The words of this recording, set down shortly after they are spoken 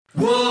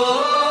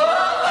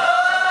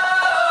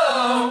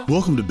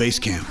Welcome to Base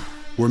Camp,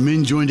 where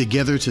men join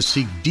together to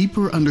seek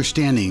deeper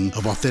understanding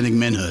of authentic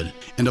manhood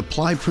and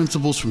apply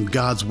principles from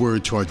God's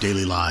Word to our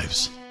daily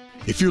lives.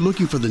 If you're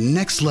looking for the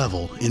next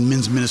level in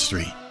men's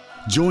ministry,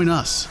 join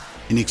us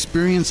and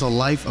experience a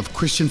life of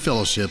Christian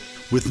fellowship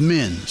with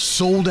men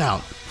sold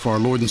out for our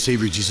Lord and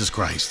Savior Jesus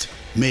Christ.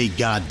 May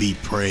God be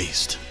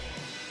praised.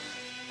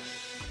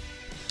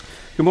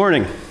 Good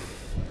morning.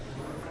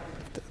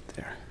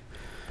 There.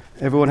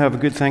 Everyone have a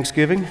good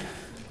Thanksgiving?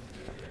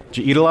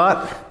 Did you eat a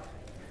lot?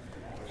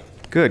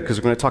 Good, because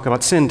we're going to talk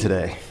about sin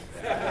today.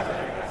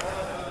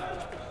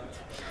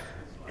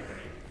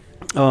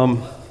 I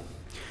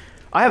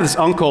have this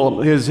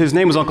uncle, his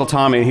name was Uncle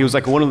Tommy. He was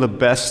like one of the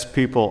best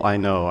people I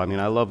know. I mean,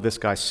 I love this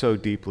guy so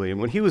deeply. And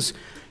when he was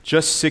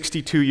just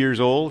 62 years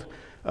old,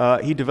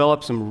 he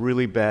developed some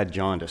really bad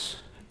jaundice.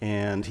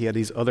 And he had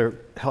these other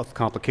health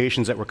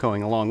complications that were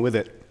going along with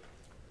it.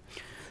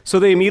 So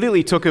they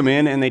immediately took him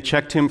in and they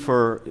checked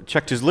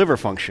his liver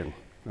function.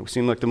 It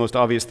seemed like the most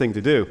obvious thing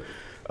to do.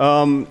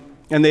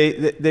 And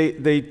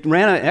they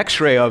ran an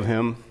x-ray of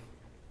him,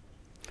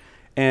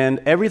 and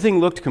everything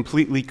looked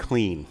completely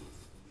clean.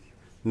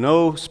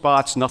 No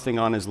spots, nothing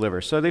on his liver.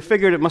 So they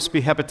figured it must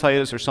be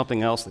hepatitis or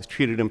something else. They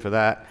treated him for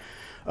that.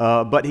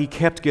 But he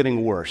kept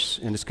getting worse,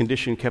 and his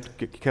condition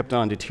kept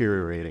on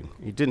deteriorating.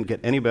 He didn't get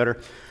any better.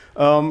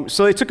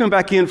 So they took him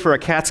back in for a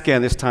CAT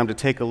scan this time to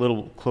take a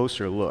little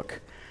closer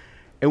look.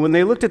 And when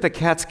they looked at the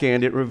CAT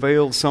scan, it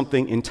revealed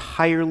something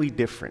entirely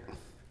different.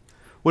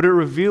 What it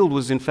revealed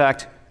was, in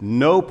fact,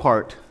 no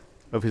part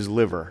of his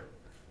liver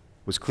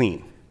was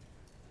clean.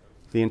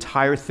 The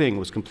entire thing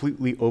was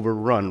completely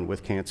overrun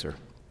with cancer.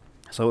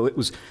 So it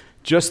was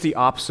just the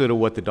opposite of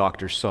what the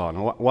doctors saw.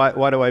 Now,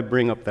 why do I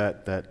bring up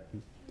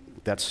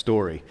that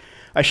story?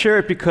 I share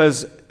it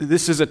because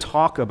this is a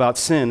talk about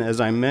sin,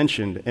 as I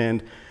mentioned,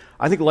 and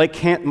I think like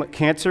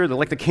cancer,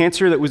 like the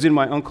cancer that was in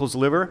my uncle's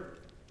liver,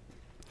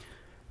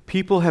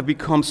 people have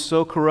become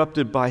so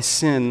corrupted by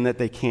sin that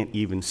they can't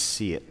even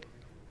see it.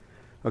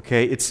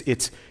 Okay,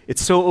 it's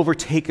so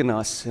overtaken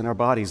us in our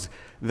bodies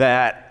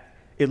that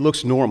it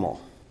looks normal.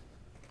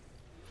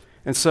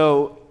 And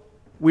so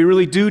we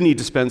really do need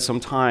to spend some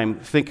time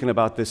thinking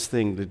about this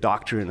thing, the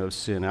doctrine of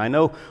sin. I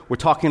know we're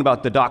talking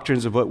about the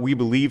doctrines of what we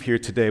believe here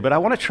today, but I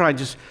want to try and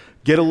just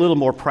get a little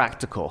more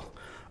practical.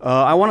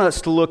 I want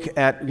us to look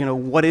at,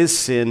 what is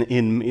sin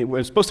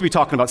we're supposed to be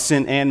talking about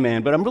sin and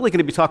man, but I'm really going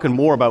to be talking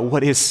more about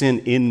what is sin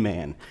in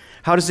man.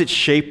 How does it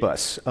shape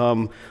us?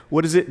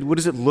 What does it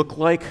look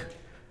like?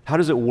 How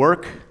does it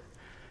work?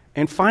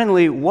 And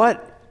finally,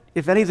 what,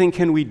 if anything,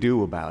 can we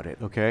do about it,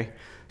 okay?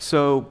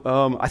 So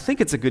I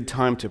think it's a good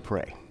time to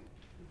pray.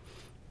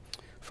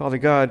 Father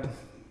God,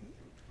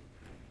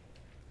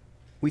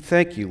 we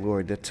thank you,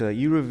 Lord, that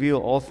you reveal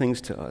all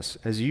things to us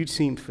as you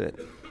seem fit.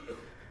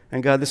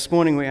 And God, this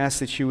morning we ask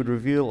that you would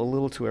reveal a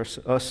little to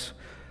us,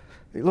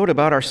 Lord,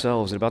 about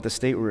ourselves and about the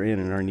state we're in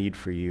and our need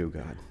for you,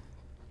 God.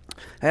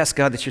 I ask,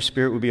 God, that your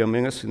Spirit would be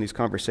among us in these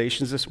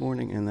conversations this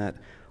morning and that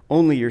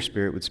only your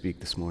Spirit would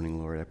speak this morning,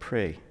 Lord. I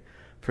pray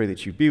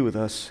that you be with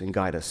us and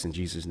guide us in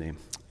Jesus' name.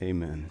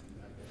 Amen.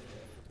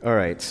 All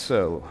right,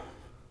 so,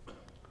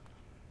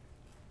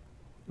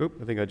 I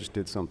think I just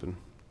did something.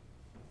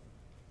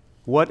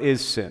 What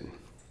is sin?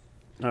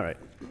 All right.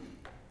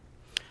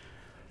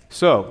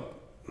 So,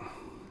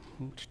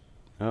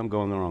 I'm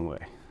going the wrong way.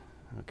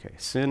 Okay,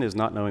 sin is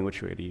not knowing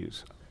which way to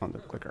use on the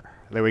clicker.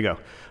 There we go.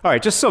 All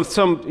right, just some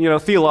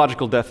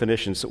theological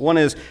definitions. One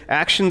is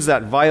actions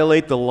that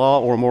violate the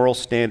law or moral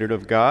standard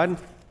of God.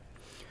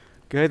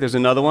 Okay, there's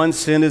another one.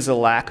 Sin is a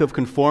lack of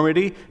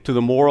conformity to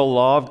the moral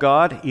law of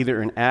God,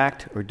 either in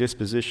act or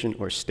disposition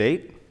or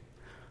state.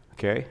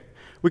 Okay.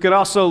 We could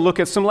also look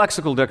at some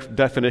lexical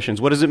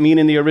definitions. What does it mean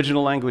in the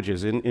original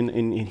languages?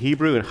 In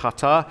Hebrew, in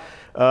chata,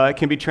 it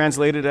can be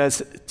translated as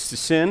to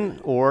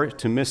sin or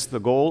to miss the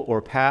goal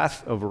or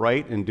path of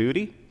right and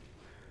duty.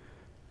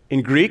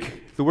 In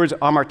Greek, the word's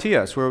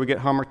hamartias, where we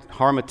get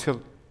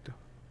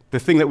the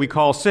thing that we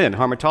call sin,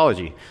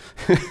 hamartology.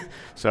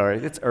 Sorry,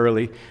 it's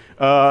early.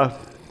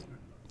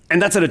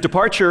 And that's a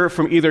departure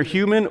from either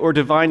human or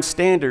divine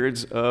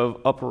standards of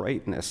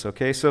uprightness,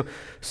 okay?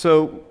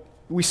 So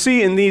we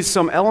see in these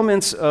some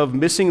elements of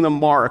missing the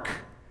mark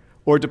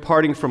or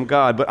departing from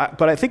God,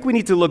 but I think we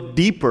need to look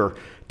deeper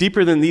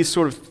than these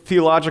sort of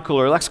theological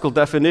or lexical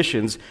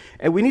definitions,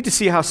 and we need to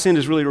see how sin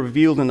is really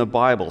revealed in the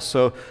Bible.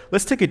 So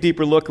let's take a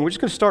deeper look, and we're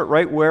just going to start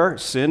right where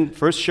sin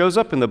first shows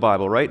up in the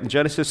Bible, right? In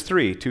Genesis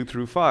 3, 2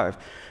 through 5.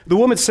 The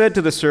woman said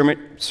to the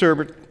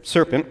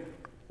serpent,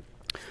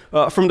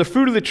 from the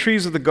fruit of the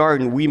trees of the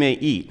garden we may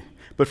eat,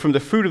 but from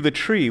the fruit of the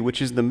tree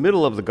which is in the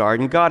middle of the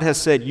garden, God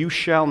has said, you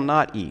shall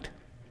not eat.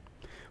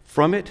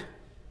 From it,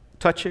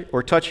 touch it,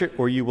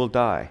 or you will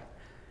die.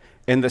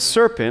 And the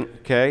serpent,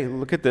 okay,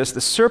 look at this.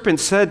 The serpent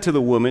said to the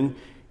woman,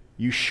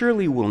 you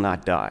surely will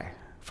not die.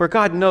 For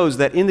God knows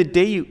that in the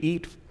day you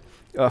eat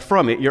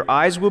from it, your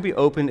eyes will be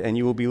opened and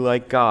you will be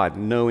like God,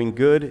 knowing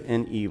good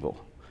and evil.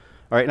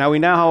 All right, now we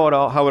know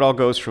how it all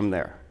goes from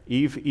there.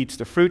 Eve eats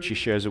the fruit, she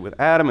shares it with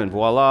Adam, and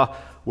voila,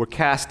 we're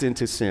cast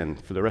into sin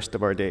for the rest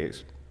of our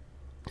days.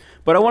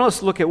 But I want us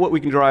to look at what we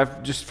can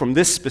derive just from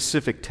this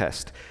specific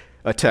text.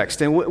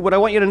 And what I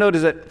want you to note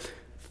is that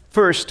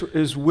first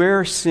is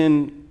where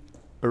sin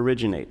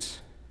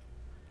originates.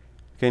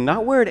 Okay,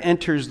 not where it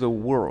enters the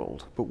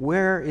world, but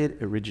where it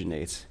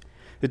originates.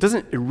 It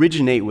doesn't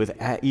originate with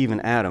even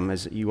Adam,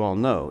 as you all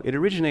know. It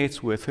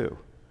originates with who?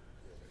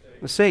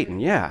 With Satan,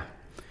 yeah.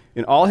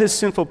 In all his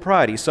sinful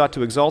pride, he sought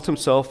to exalt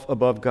himself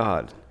above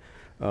God.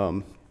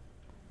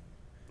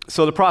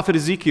 So the prophet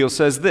Ezekiel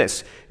says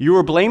this, "You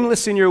were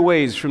blameless in your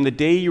ways from the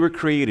day you were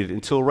created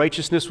until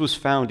righteousness was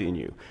found in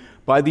you.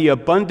 By the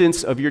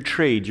abundance of your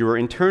trade, you were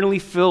internally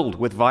filled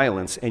with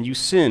violence, and you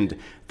sinned.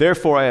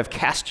 Therefore, I have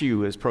cast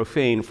you as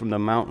profane from the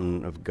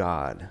mountain of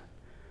God."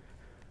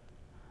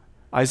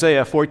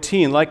 Isaiah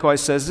 14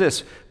 likewise says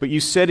this, "But you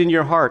said in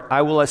your heart,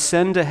 I will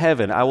ascend to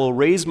heaven. I will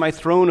raise my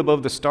throne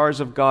above the stars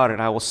of God,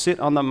 and I will sit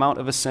on the mount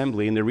of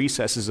assembly in the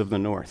recesses of the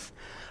north.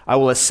 I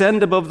will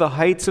ascend above the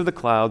heights of the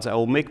clouds. I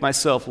will make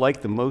myself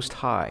like the Most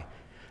High.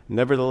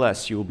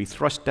 Nevertheless, you will be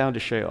thrust down to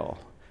Sheol.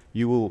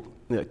 You will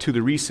to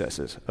the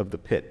recesses of the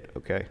pit."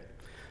 Okay?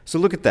 So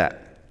look at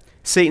that.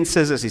 Satan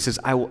says this. He says,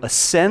 "I will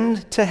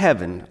ascend to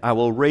heaven. I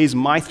will raise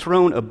my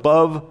throne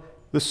above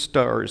the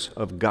stars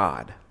of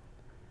God."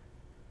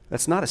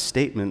 That's not a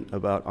statement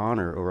about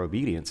honor or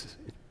obedience.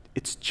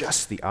 It's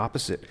just the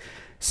opposite.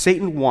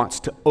 Satan wants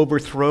to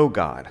overthrow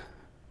God.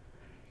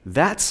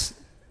 That's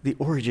the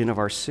origin of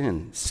our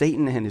sin,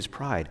 Satan and his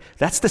pride.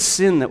 That's the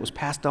sin that was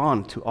passed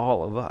on to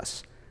all of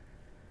us.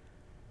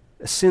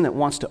 A sin that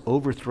wants to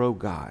overthrow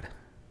God.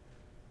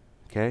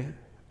 Okay?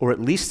 Or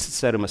at least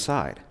set him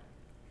aside.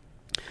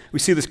 We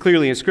see this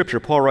clearly in Scripture.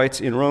 Paul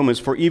writes in Romans,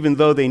 "For even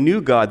though they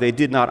knew God, they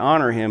did not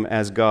honor him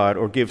as God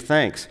or give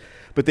thanks,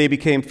 but they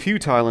became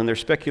futile in their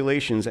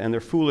speculations, and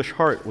their foolish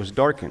heart was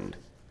darkened."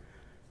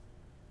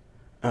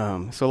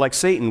 So like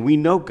Satan, we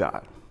know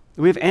God.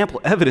 We have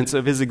ample evidence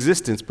of his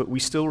existence, but we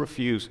still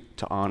refuse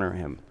to honor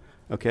him.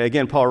 Okay,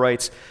 again, Paul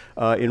writes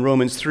in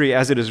Romans 3,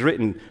 "As it is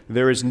written,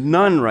 there is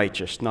none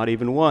righteous, not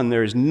even one.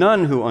 There is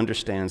none who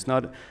understands,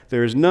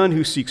 there is none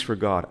who seeks for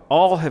God.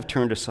 All have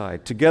turned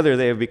aside. Together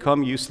they have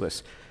become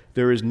useless.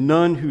 There is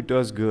none who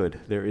does good.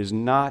 There is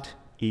not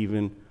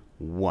even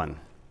one."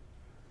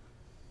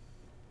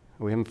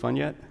 Are we having fun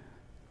yet?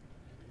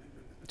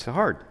 It's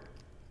hard.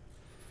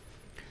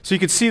 So you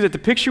can see that the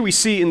picture we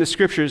see in the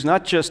Scripture is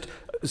not just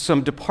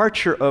some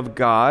departure of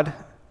God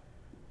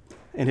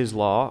and his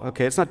law.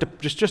 Okay, it's not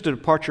just a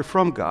departure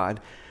from God.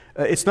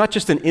 It's not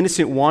just an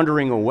innocent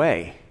wandering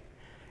away.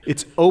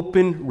 It's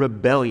open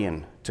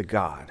rebellion to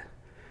God.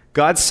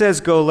 God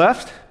says go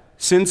left,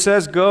 sin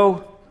says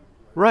go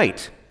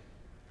right.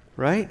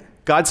 Right?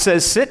 God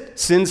says sit,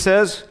 sin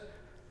says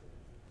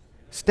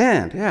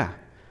stand, yeah.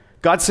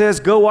 God says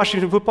go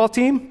Washington football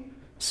team,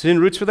 sin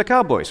roots for the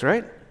Cowboys,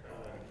 right?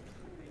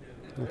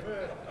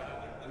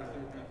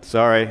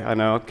 Sorry, I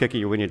know, kicking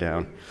you when you're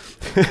down.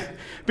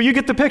 But you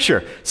get the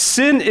picture.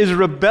 Sin is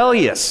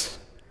rebellious.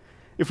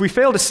 If we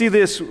fail to see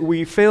this,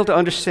 we fail to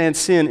understand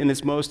sin in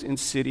its most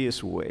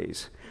insidious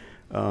ways.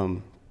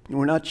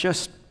 We're not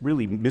just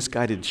really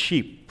misguided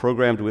sheep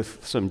programmed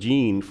with some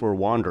gene for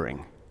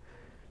wandering.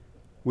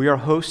 We are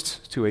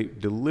hosts to a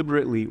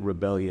deliberately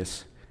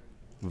rebellious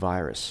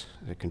virus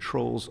that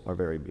controls our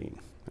very being.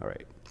 All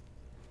right.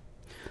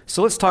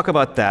 So let's talk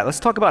about that. Let's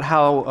talk about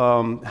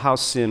how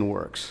sin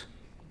works.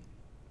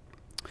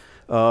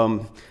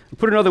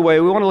 Put another way,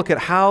 we want to look at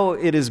how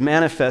it is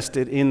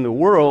manifested in the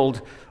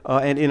world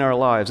and in our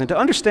lives. And to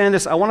understand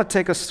this, I want to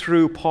take us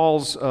through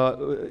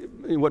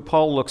what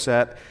Paul looks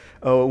at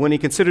when he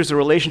considers the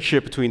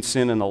relationship between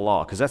sin and the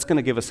law, because that's going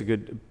to give us a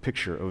good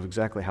picture of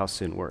exactly how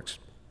sin works.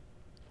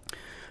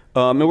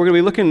 And we're going to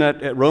be looking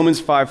at Romans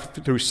 5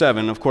 through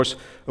 7. Of course,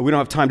 we don't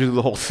have time to do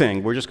the whole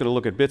thing. We're just going to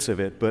look at bits of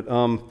it. But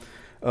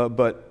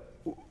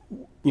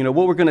you know,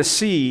 what we're going to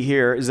see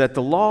here is that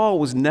the law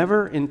was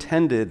never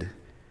intended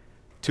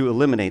to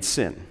eliminate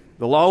sin.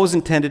 The law was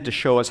intended to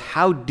show us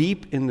how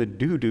deep in the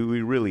doo-doo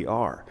we really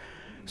are.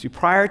 See,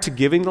 prior to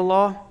giving the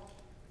law,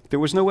 there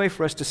was no way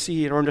for us to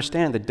see or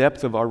understand the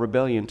depth of our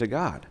rebellion to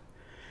God.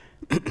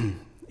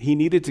 He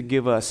needed to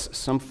give us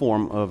some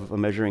form of a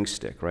measuring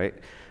stick, right?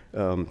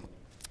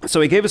 So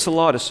he gave us a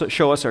law to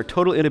show us our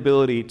total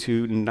inability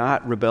to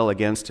not rebel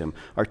against him,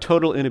 our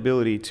total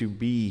inability to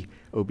be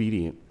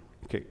obedient.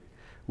 Okay,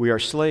 we are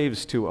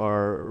slaves to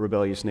our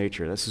rebellious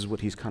nature. This is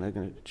what he's kind of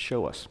going to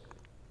show us.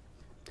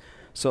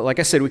 So like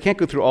I said, we can't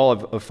go through all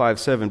of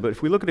 5:7, but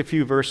if we look at a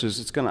few verses,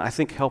 it's going to, I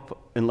think, help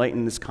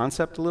enlighten this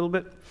concept a little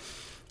bit.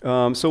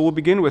 So we'll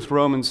begin with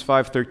Romans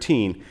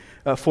 5:13.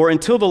 For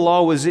until the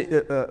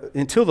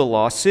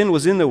law, sin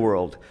was in the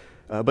world,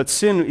 but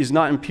sin is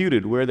not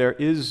imputed where there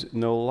is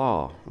no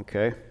law.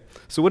 Okay.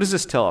 So what does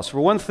this tell us? For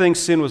one thing,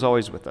 sin was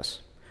always with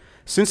us.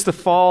 Since the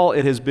fall,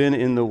 it has been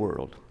in the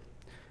world.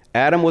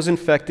 Adam was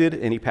infected,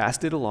 and he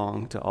passed it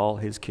along to all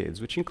his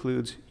kids, which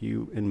includes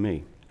you and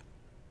me.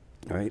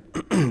 All right,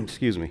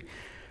 excuse me.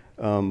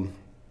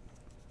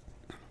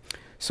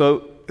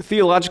 So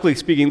Theologically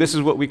speaking, this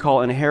is what we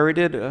call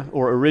inherited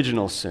or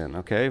original sin,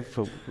 okay?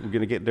 So we're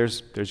going to get,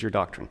 there's your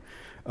doctrine.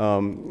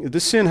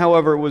 This sin,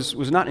 however,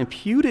 was not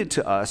imputed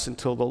to us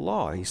until the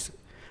law.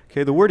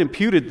 Okay, the word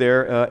imputed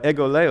there,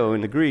 egoleo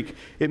in the Greek,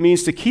 it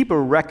means to keep a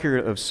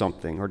record of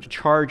something or to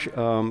charge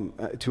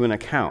to an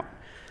account.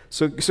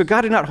 So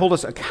God did not hold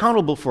us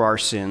accountable for our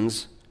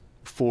sins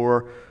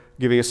for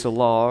giving us the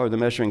law or the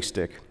measuring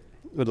stick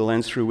or the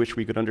lens through which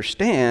we could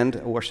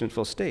understand our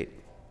sinful state.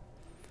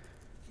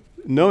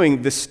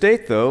 Knowing this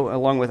state, though,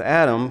 along with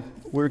Adam,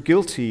 we're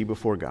guilty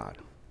before God.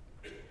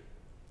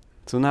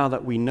 So now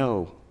that we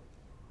know,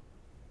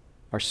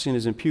 our sin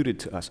is imputed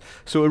to us.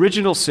 So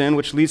original sin,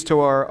 which leads to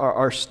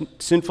our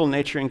sinful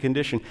nature and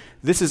condition,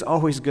 this is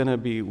always going to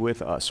be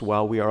with us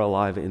while we are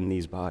alive in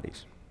these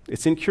bodies.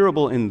 It's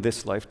incurable in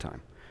this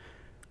lifetime.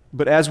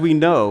 But as we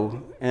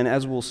know, and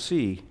as we'll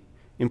see,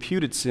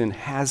 imputed sin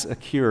has a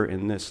cure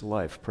in this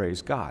life.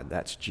 Praise God.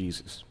 That's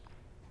Jesus.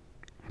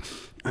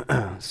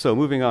 So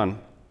moving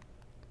on.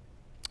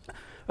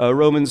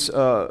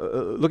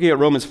 Looking at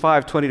Romans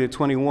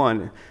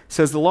 5:20-21,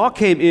 says, the law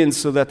came in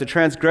so that the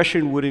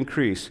transgression would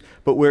increase,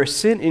 but where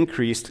sin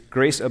increased,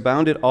 grace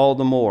abounded all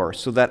the more,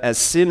 so that as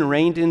sin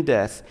reigned in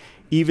death,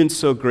 even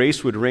so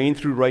grace would reign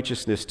through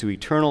righteousness to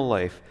eternal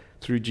life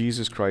through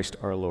Jesus Christ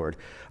our Lord.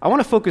 I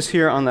want to focus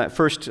here on that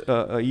first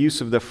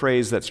use of the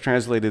phrase that's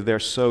translated there,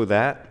 so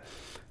that.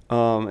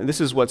 This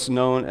is what's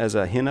known as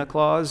a hina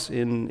clause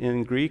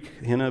in Greek,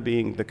 hina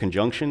being the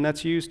conjunction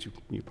that's used.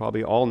 You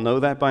probably all know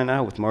that by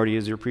now with Marty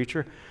as your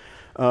preacher.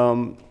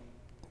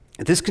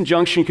 This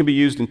conjunction can be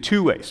used in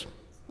two ways,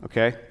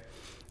 okay?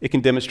 It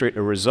can demonstrate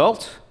a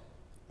result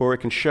or it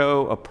can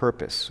show a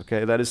purpose,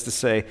 okay? That is to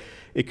say,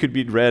 it could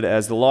be read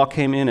as the law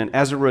came in and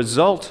as a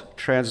result,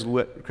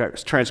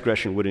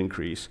 transgression would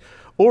increase.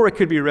 Or it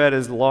could be read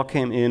as the law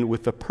came in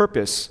with the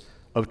purpose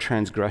of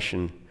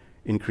transgression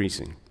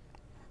increasing.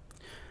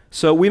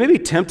 So we may be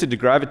tempted to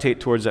gravitate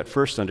towards that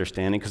first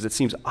understanding because it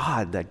seems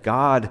odd that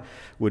God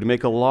would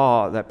make a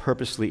law that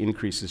purposely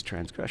increases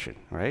transgression,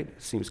 right?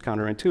 It seems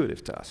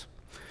counterintuitive to us.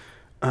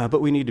 But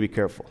we need to be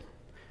careful.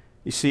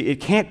 You see, it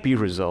can't be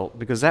result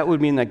because that would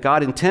mean that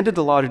God intended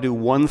the law to do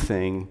one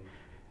thing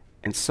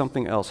and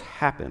something else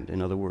happened.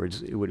 In other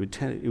words, it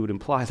would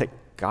imply that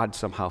God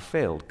somehow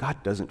failed.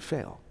 God doesn't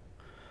fail.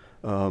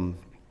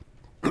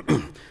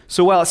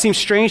 So while it seems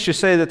strange to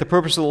say that the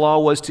purpose of the law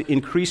was to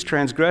increase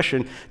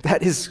transgression,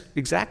 that is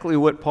exactly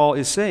what Paul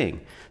is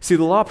saying. See,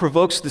 the law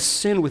provokes the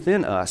sin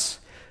within us,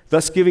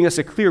 thus giving us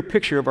a clear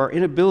picture of our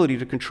inability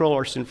to control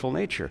our sinful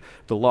nature.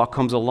 The law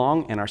comes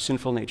along and our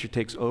sinful nature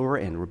takes over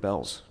and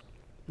rebels.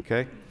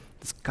 Okay?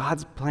 It's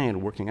God's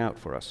plan working out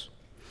for us.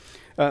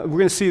 We're going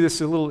to see this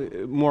a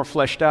little more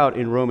fleshed out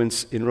in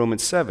Romans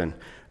 7.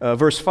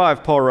 Verse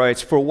 5, Paul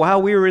writes, for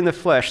while we were in the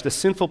flesh, the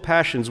sinful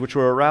passions which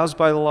were aroused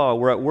by the law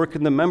were at work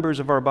in the members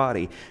of our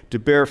body to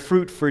bear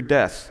fruit for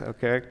death.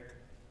 Okay?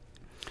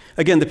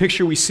 Again, the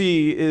picture we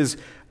see is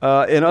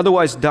an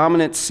otherwise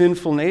dominant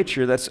sinful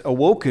nature that's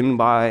awoken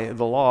by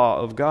the law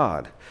of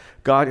God.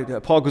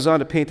 Paul goes on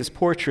to paint this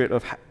portrait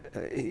of,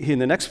 in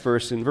the next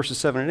verse, in verses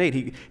 7 and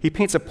 8, he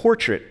paints a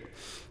portrait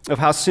of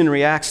how sin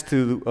reacts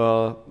to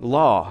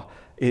law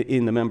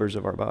in the members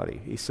of our body.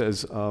 He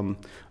says,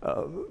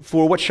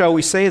 for what shall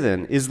we say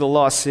then? Is the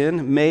law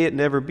sin? May it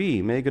never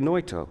be. Me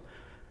genoito.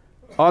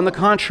 On the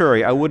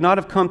contrary, I would not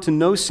have come to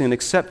know sin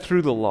except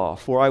through the law,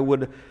 for I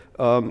would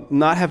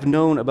not have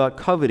known about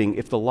coveting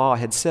if the law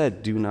had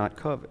said, do not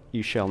covet,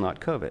 you shall not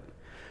covet.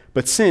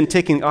 But sin,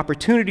 taking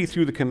opportunity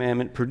through the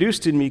commandment,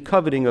 produced in me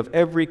coveting of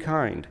every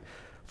kind.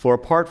 For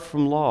apart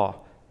from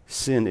law,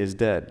 sin is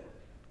dead.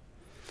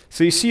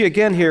 So you see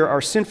again here,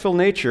 our sinful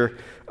nature,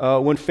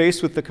 when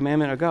faced with the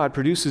commandment of God,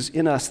 produces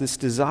in us this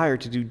desire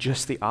to do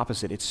just the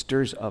opposite. It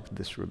stirs up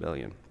this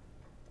rebellion.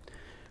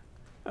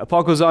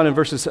 Paul goes on in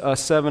verses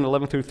 7,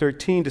 11 through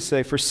 13 to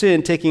say, for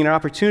sin, taking an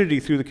opportunity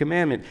through the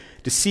commandment,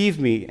 deceived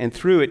me, and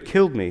through it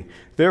killed me.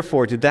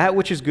 Therefore, did that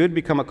which is good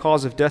become a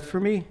cause of death for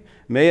me?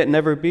 May it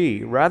never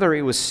be. Rather,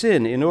 it was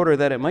sin, in order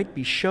that it might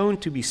be shown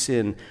to be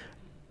sin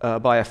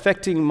by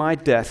effecting my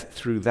death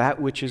through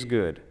that which is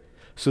good,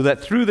 so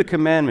that through the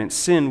commandment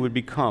sin would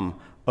become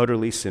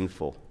utterly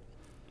sinful.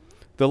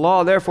 The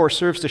law, therefore,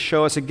 serves to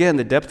show us again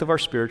the depth of our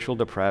spiritual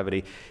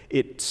depravity.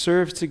 It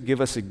serves to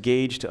give us a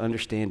gauge to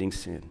understanding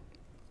sin.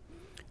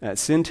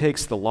 Sin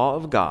takes the law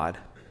of God,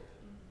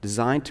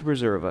 designed to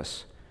preserve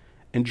us,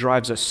 and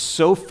drives us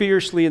so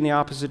fiercely in the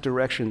opposite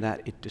direction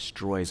that it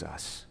destroys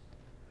us.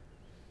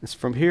 It's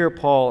from here,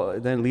 Paul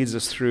then leads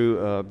us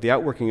through the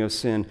outworking of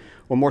sin,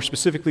 or more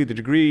specifically, the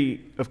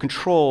degree of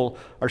control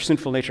our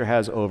sinful nature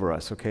has over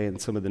us, okay, in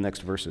some of the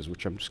next verses,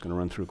 which I'm just going to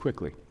run through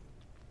quickly.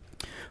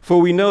 For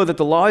we know that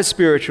the law is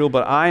spiritual,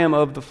 but I am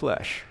of the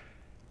flesh,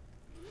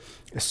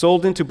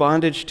 sold into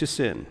bondage to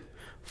sin.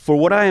 For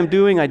what I am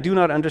doing, I do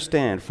not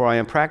understand, for I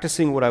am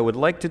practicing what I would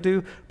like to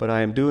do, but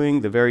I am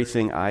doing the very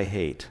thing I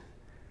hate.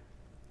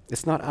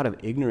 It's not out of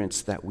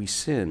ignorance that we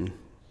sin.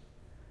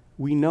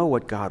 we know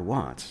what God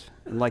wants.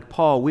 And like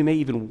Paul, we may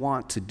even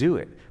want to do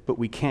it, but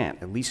we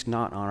can't, at least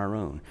not on our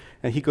own.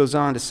 And he goes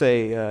on to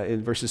say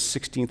in verses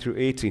 16 through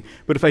 18,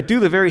 "But if I do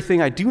the very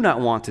thing I do not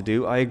want to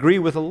do, I agree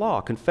with the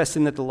law,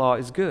 confessing that the law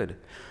is good.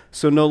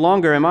 So no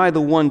longer am I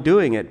the one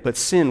doing it, but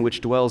sin which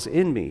dwells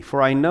in me.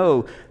 For I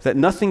know that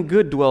nothing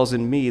good dwells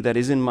in me that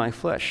is in my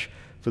flesh.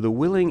 For the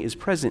willing is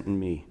present in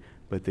me,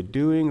 but the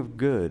doing of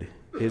good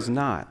is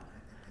not."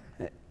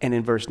 And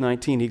in verse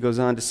 19, he goes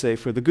on to say,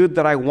 "For the good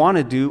that I want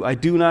to do, I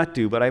do not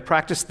do, but I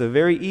practice the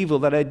very evil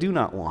that I do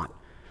not want.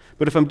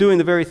 But if I'm doing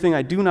the very thing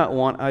I do not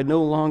want, I am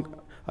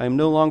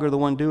no longer the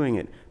one doing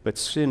it, but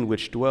sin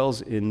which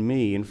dwells in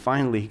me." And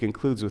finally, he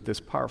concludes with this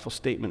powerful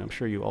statement I'm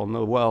sure you all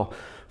know well.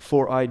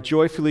 "For I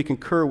joyfully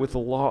concur with the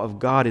law of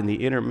God in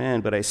the inner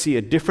man, but I see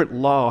a different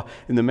law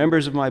in the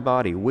members of my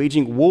body,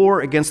 waging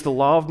war against the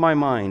law of my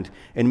mind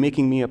and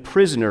making me a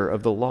prisoner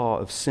of the law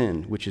of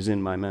sin, which is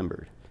in my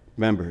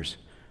members.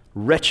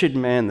 Wretched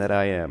man that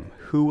I am,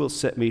 who will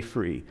set me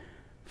free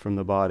from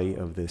the body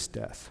of this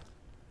death?"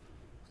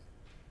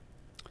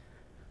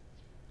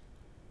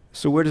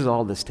 So where does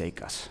all this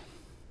take us?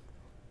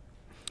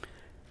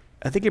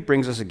 I think it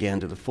brings us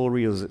again to the full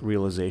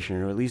realization,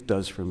 or at least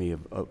does for me,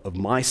 of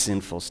my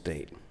sinful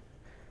state.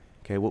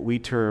 Okay, what we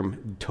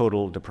term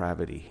total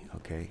depravity,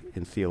 okay,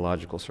 in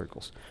theological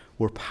circles.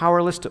 We're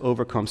powerless to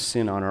overcome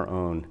sin on our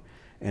own,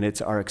 and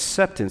it's our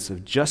acceptance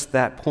of just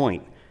that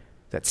point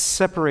that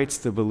separates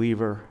the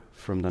believer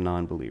from the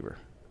non-believer.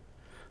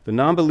 The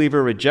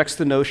non-believer rejects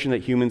the notion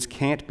that humans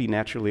can't be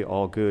naturally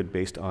all good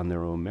based on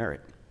their own merit.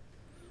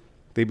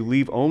 They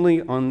believe only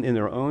in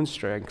their own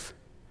strength,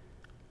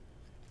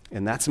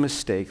 and that's a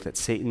mistake that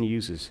Satan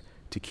uses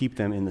to keep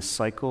them in the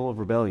cycle of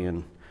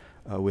rebellion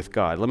with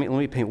God. Let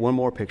me paint one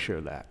more picture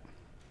of that.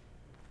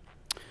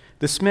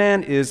 This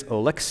man is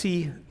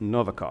Alexei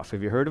Novikov.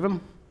 Have you heard of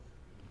him?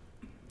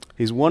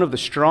 He's one of the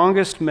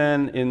strongest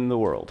men in the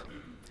world.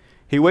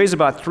 He weighs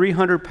about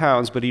 300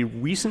 pounds, but he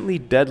recently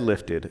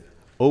deadlifted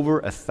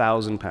over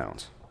 1,000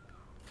 pounds.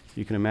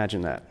 You can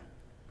imagine that.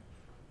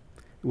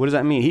 What does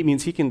that mean? It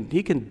means he can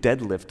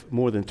deadlift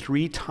more than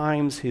 3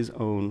 times his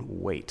own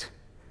weight.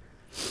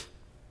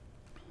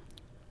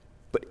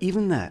 But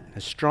even that,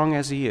 as strong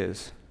as he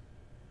is,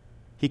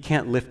 he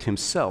can't lift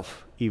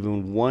himself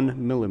even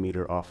 1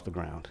 millimeter off the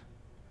ground,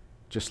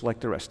 just like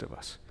the rest of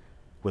us.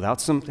 Without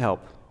some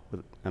help,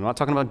 I'm not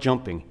talking about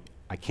jumping,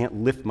 I can't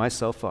lift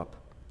myself up.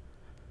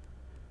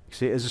 You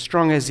see, as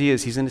strong as he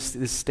is, he's in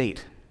this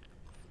state,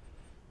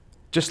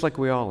 just like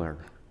we all are.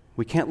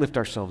 We can't lift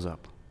ourselves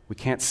up. We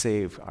can't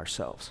save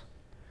ourselves.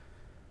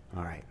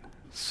 All right,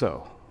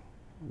 so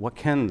what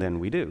can then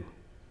we do?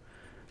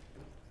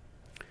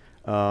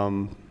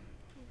 I'm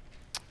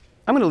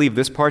going to leave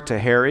this part to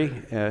Harry,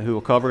 who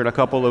will cover in a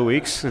couple of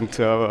weeks. And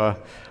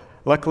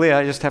luckily,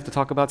 I just have to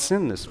talk about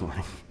sin this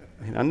morning.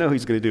 I know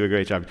he's going to do a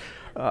great job.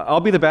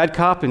 I'll be the bad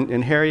cop,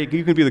 and Harry,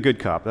 you can be the good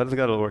cop. That's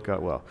got to work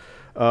out well.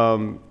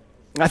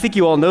 I think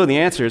you all know the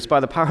answer. It's by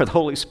the power of the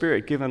Holy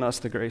Spirit given us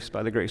the grace,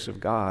 by the grace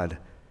of God.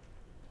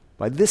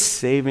 By this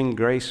saving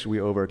grace we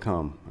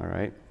overcome, all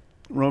right?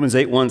 Romans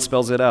 8:1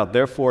 spells it out.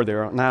 "Therefore,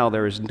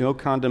 there is no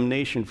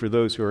condemnation for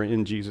those who are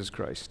in Jesus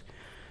Christ."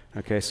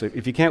 Okay, so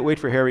if you can't wait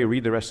for Harry,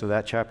 read the rest of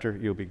that chapter.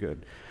 You'll be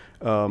good.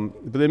 But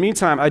in the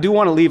meantime, I do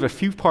want to leave a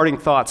few parting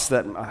thoughts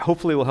that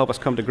hopefully will help us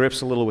come to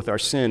grips a little with our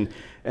sin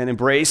and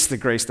embrace the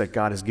grace that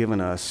God has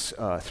given us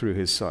through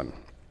his Son.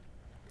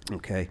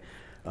 Okay?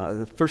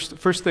 The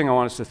first thing I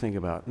want us to think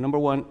about, number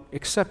one,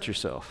 accept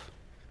yourself.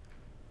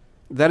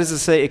 That is to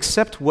say,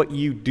 accept what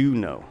you do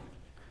know.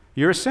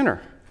 You're a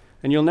sinner,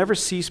 and you'll never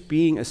cease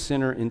being a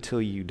sinner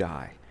until you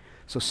die.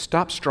 So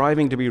stop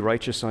striving to be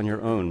righteous on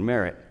your own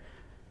merit.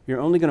 You're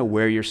only going to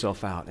wear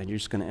yourself out, and you're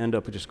just going to end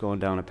up just going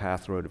down a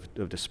path road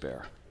of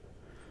despair.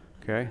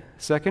 Okay?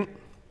 Second,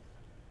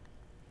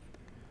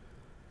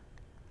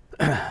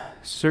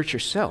 search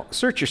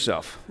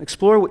yourself.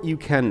 Explore what you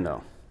can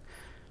know.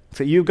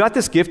 So you've got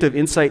this gift of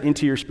insight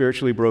into your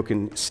spiritually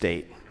broken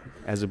state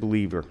as a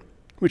believer,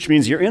 which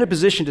means you're in a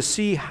position to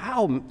see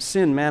how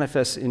sin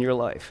manifests in your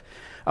life.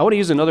 I want to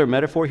use another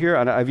metaphor here,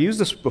 and I've used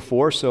this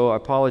before, so I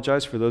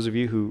apologize for those of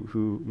you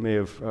who may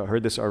have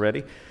heard this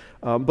already.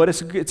 But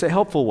it's a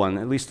helpful one,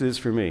 at least it is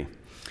for me.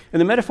 And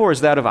the metaphor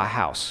is that of a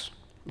house,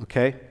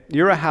 okay?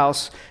 You're a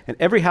house, and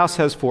every house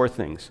has 4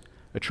 things: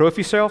 a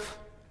trophy shelf,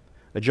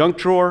 a junk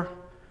drawer,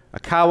 a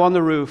cow on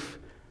the roof,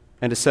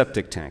 and a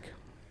septic tank,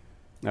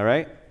 all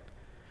right?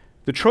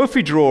 The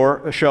trophy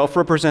drawer, a shelf,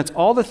 represents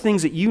all the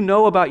things that you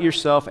know about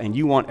yourself and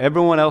you want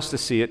everyone else to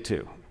see it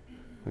too,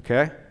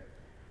 okay?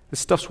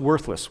 This stuff's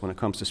worthless when it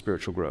comes to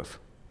spiritual growth,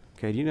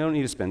 okay? You don't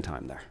need to spend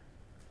time there.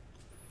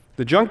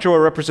 The junk drawer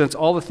represents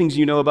all the things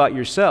you know about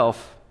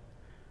yourself,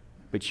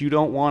 but you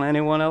don't want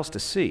anyone else to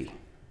see,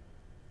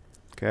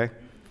 okay?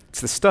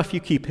 It's the stuff you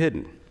keep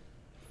hidden.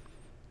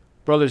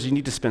 Brothers, you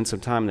need to spend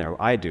some time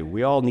there. I do.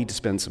 We all need to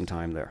spend some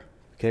time there,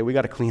 okay? We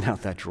got to clean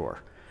out that drawer.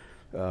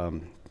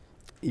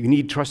 You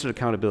need trusted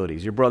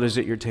accountabilities, your brothers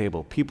at your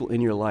table, people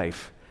in your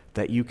life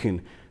that you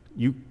can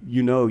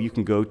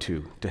go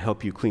to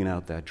help you clean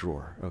out that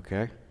drawer,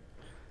 okay?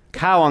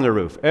 Cow on the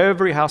roof.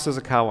 Every house has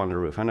a cow on the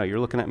roof. I know, you're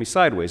looking at me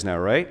sideways now,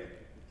 right?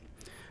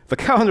 The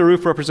cow on the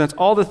roof represents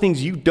all the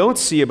things you don't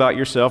see about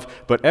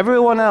yourself, but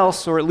everyone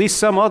else, or at least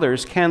some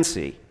others, can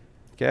see.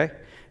 Okay?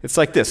 It's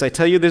like this. I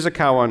tell you there's a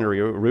cow on the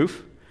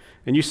roof,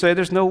 and you say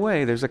there's no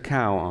way there's a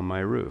cow on my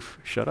roof.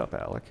 Shut up,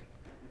 Alec.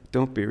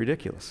 Don't be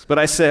ridiculous. But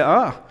I say,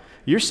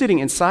 you're sitting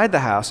inside the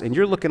house, and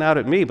you're looking out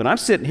at me, but I'm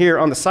sitting here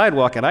on the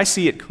sidewalk, and I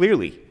see it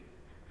clearly.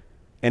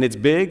 And it's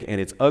big, and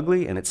it's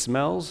ugly, and it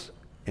smells,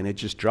 and it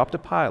just dropped a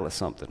pile of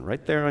something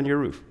right there on your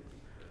roof.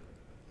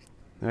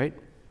 Right?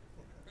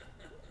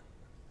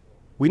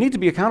 We need to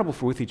be accountable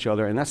with each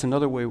other, and that's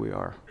another way we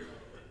are.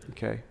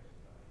 Okay?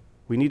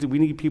 We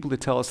need people to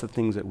tell us the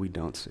things that we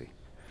don't see.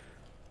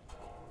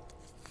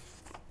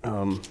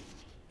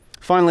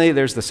 Finally,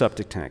 there's the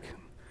septic tank.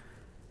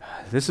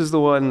 This is the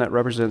one that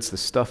represents the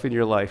stuff in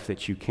your life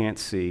that you can't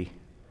see,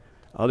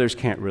 others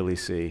can't really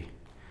see,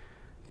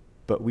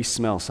 but we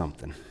smell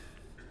something.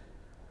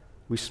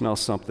 We smell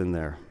something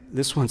there.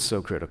 This one's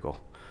so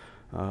critical.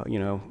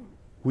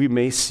 We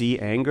may see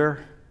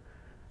anger,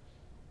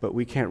 but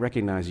we can't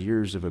recognize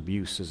years of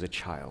abuse as a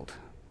child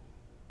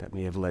that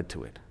may have led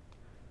to it.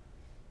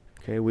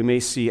 Okay, we may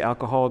see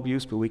alcohol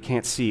abuse, but we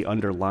can't see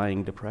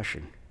underlying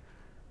depression.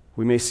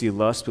 We may see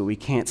lust, but we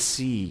can't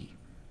see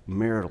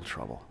marital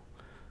trouble.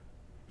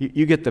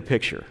 You get the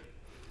picture.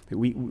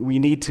 We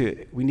need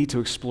to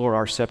explore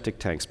our septic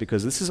tanks,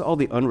 because this is all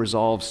the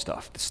unresolved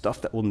stuff, the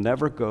stuff that will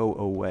never go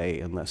away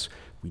unless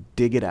we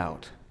dig it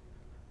out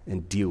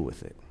and deal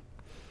with it.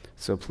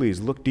 So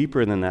please look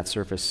deeper than that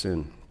surface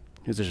sin,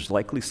 because there's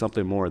likely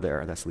something more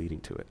there that's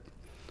leading to it.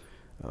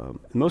 The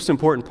most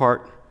important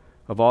part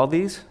of all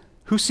these,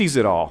 who sees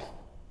it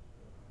all?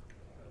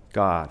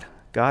 God.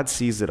 God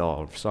sees it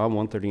all. Psalm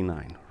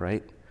 139,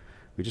 right?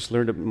 We just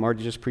learned,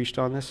 Marty just preached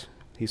on this.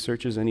 He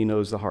searches and he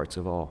knows the hearts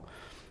of all.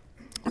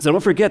 So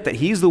don't forget that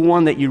he's the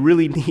one that you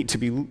really need to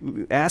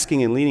be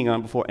asking and leaning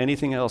on before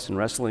anything else and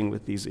wrestling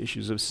with these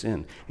issues of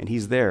sin. And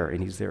he's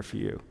there for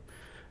you.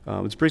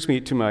 Which brings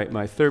me to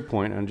my third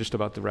point. I'm just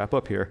about to wrap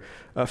up here.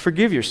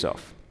 Forgive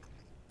yourself,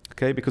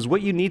 okay? Because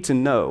what you need to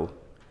know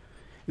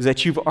is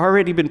that you've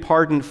already been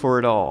pardoned for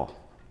it all.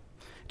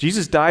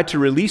 Jesus died to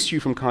release you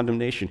from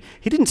condemnation.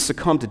 He didn't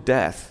succumb to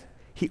death.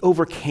 He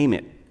overcame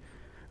it.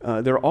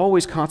 There are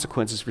always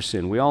consequences for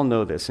sin. We all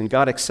know this. And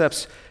God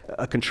accepts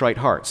a contrite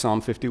heart,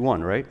 Psalm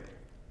 51, right?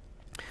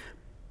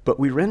 But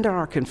we render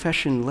our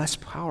confession less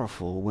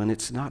powerful when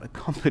it's not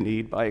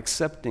accompanied by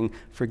accepting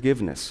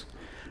forgiveness.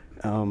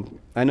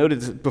 I noted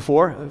this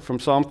before from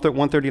Psalm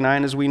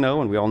 139, as we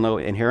know, and we all know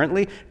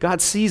inherently, God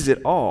sees it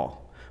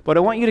all. But I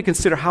want you to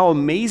consider how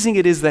amazing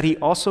it is that he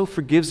also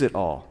forgives it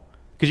all.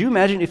 Could you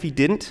imagine if he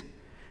didn't?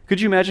 Could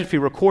you imagine if he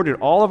recorded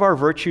all of our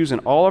virtues and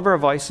all of our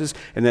vices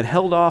and then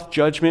held off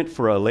judgment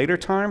for a later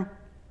time?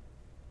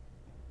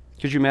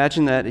 Could you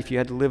imagine that if you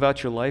had to live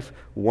out your life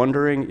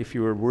wondering if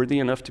you were worthy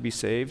enough to be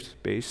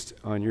saved based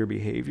on your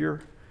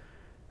behavior?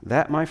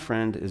 That, my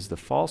friend, is the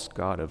false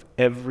god of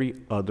every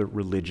other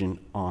religion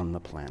on the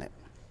planet.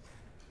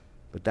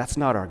 But that's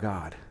not our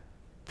God.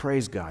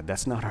 Praise God,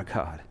 that's not our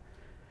God.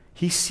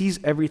 He sees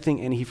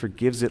everything and he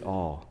forgives it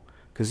all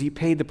because he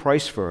paid the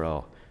price for it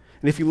all.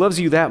 And if he loves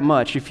you that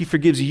much, if he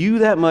forgives you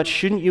that much,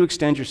 shouldn't you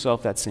extend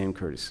yourself that same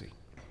courtesy?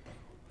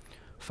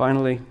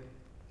 Finally,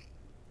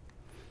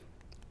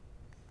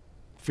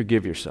 fill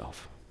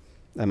yourself,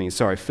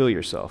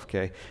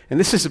 okay? And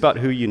this is about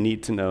who you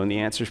need to know, and the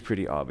answer is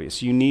pretty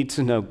obvious. You need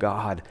to know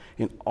God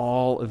in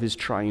all of his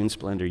triune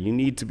splendor. You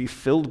need to be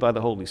filled by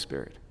the Holy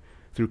Spirit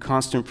through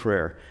constant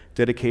prayer,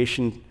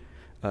 dedication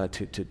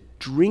to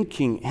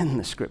drinking in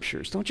the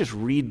Scriptures. Don't just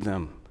read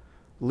them,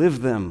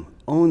 live them,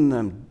 own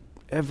them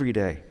every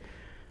day.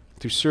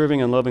 Through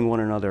serving and loving one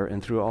another,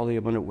 and through all the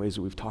abundant ways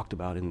that we've talked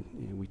about,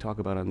 and we talk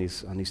about on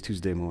these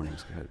Tuesday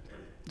mornings.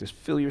 Just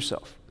fill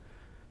yourself.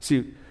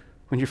 See,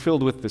 when you're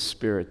filled with the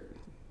Spirit,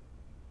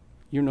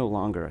 you're no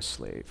longer a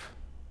slave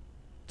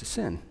to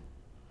sin.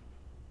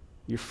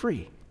 You're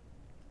free.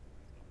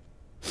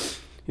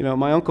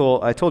 My uncle,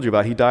 I told you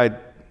about, he died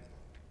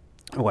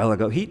a while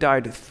ago. He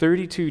died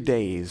 32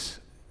 days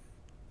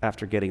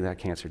after getting that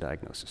cancer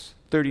diagnosis.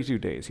 32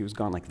 days. He was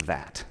gone like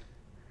that.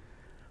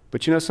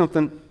 But you know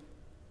something?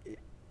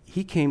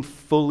 He came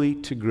fully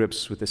to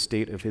grips with the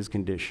state of his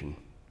condition,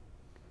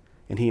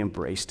 and he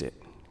embraced it.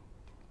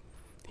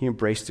 He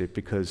embraced it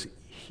because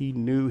he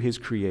knew his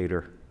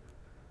Creator,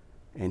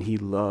 and he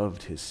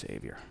loved his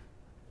Savior,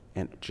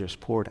 and it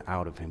just poured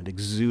out of him. It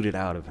exuded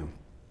out of him.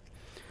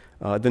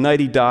 The night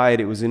he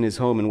died, it was in his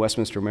home in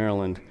Westminster,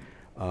 Maryland.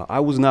 I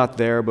was not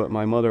there, but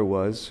my mother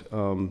was,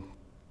 and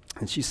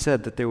she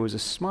said that there was a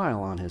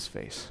smile on his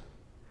face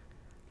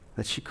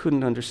that she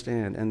couldn't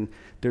understand. And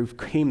there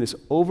came this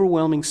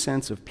overwhelming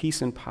sense of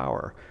peace and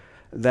power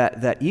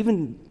that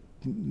even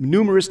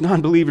numerous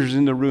non-believers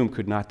in the room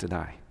could not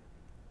deny.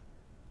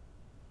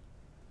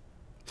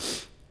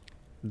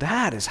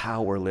 That is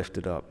how we're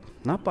lifted up,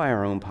 not by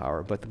our own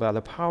power, but by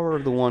the power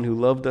of the one who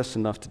loved us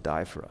enough to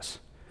die for us.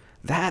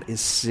 That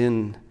is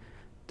sin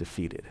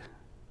defeated.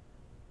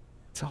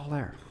 It's all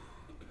there.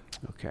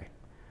 Okay.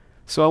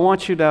 So I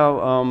want you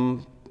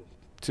now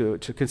to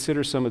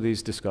consider some of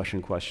these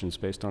discussion questions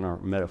based on our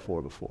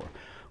metaphor before.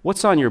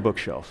 What's on your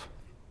bookshelf?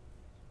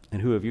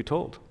 And who have you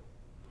told?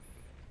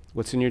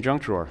 What's in your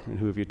junk drawer? And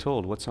who have you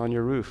told? What's on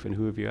your roof? And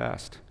who have you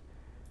asked?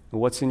 And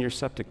what's in your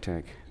septic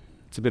tank?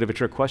 It's a bit of a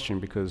trick question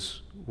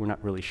because we're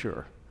not really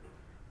sure.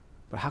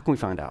 But how can we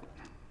find out?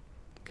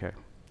 Okay,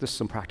 just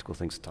some practical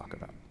things to talk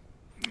about.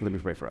 Let me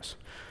pray for us.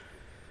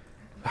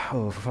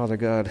 Oh, Father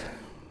God,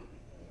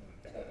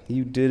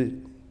 you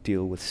did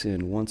deal with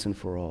sin once and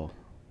for all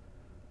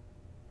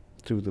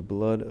through the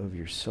blood of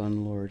your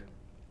Son, Lord.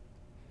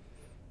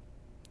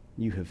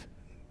 You have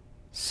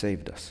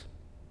saved us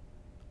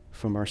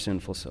from our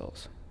sinful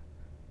selves.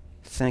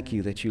 Thank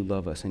you that you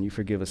love us and you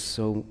forgive us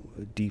so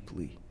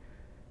deeply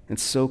and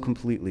so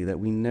completely that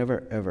we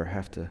never, ever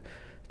have to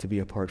be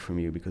apart from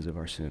you because of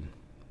our sin.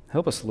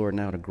 Help us, Lord,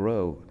 now to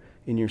grow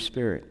in your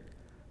Spirit,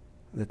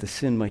 that the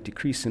sin might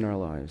decrease in our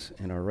lives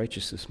and our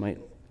righteousness might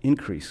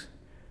increase,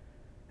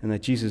 and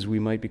that, Jesus, we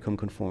might become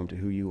conformed to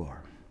who you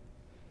are.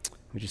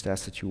 We just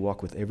ask that you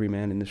walk with every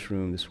man in this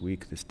room this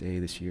week, this day,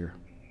 this year.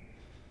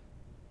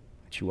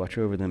 That you watch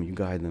over them, you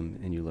guide them,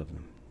 and you love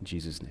them. In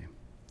Jesus' name,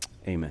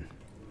 amen.